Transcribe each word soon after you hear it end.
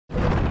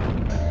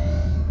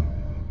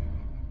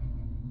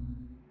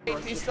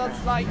It's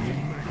just like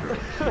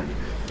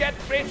get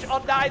rich or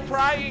die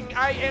trying.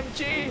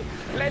 IMG,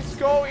 let's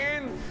go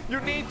in. You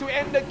need to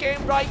end the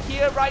game right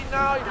here, right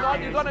now. If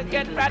not, you're gonna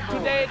get bad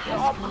today.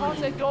 Of course,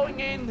 they're going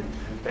in.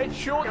 They're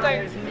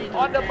shooting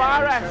on the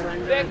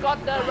Baserace. They got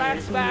the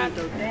racks back.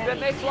 The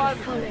next one,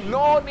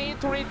 no need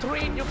to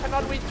retreat. You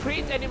cannot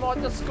retreat anymore.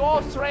 Just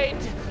go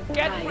straight.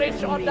 Get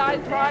rich or die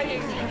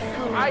trying.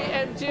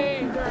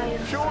 IMG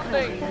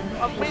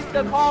shooting. Missed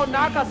the call.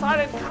 Naga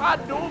Siren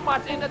can't do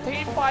much in the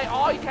team fight.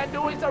 All he can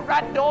do is a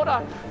rat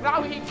Dota.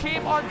 Now he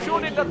keep on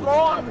shooting the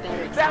drone.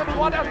 That's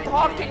what I'm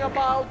talking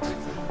about.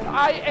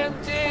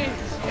 IMG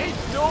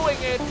is doing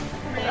it.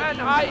 And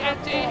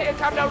IMG, here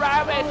comes the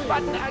Ravage,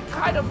 but I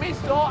kind of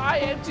missed though,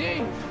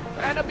 IMG.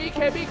 And the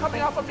BKB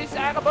coming out from this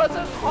angle.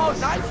 Oh,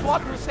 nice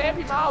swat to save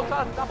him out.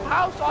 The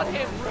pounce on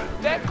him.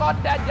 They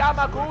got that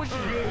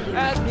Yamaguchi.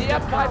 And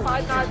yep,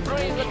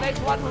 5593, the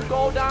next one will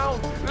go down.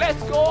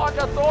 Let's go on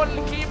the throne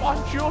and keep on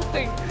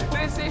shooting.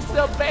 This is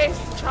the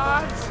best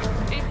chance.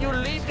 If you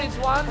leave this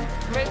one,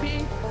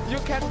 maybe you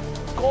can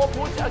go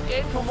push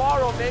again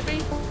tomorrow,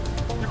 maybe.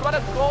 You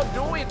gotta go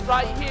do it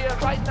right here,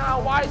 right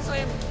now. Why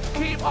Slim?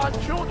 Keep on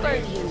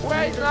shooting.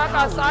 Where is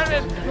Naga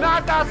Siren?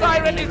 Naga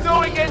Siren is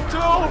doing it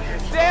too.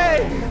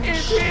 They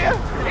is here.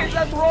 It's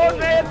a drone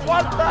raid.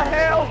 What the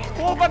hell?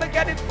 Who's gonna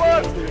get it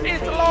first?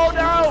 It's low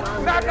down.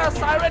 Naga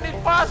Siren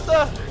is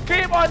faster.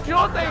 Keep on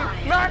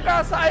shooting.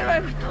 Naga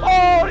Siren.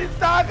 Oh, it's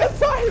Naga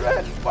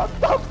Siren. What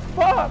the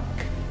fuck?